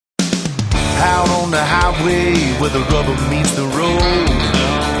out on the highway where the rubber meets the road.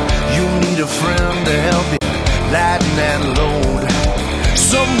 You need a friend to help you lighten that load.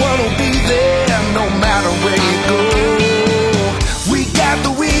 Someone will be there no matter where you go. We got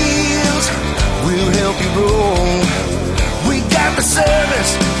the wheels, we'll help you roll. We got the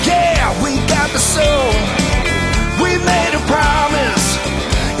service, yeah, we got the soul. We made a promise,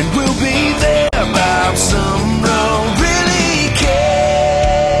 and we'll be there. Bob Sumerel really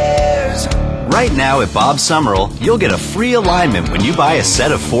cares. Right now at Bob Sumerel, you'll get a free alignment when you buy a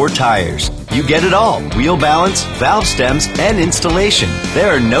set of 4 tires. You get it all: wheel balance, valve stems, and installation. There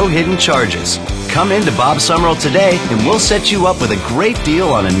are no hidden charges. Come into Bob Sumerel today and we'll set you up with a great deal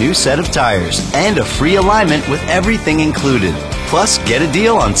on a new set of tires and a free alignment with everything included. Plus, get a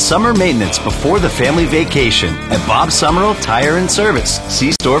deal on summer maintenance before the family vacation at Bob Sumerel Tire and Service.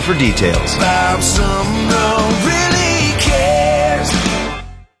 See store for details. Bob Sumerel.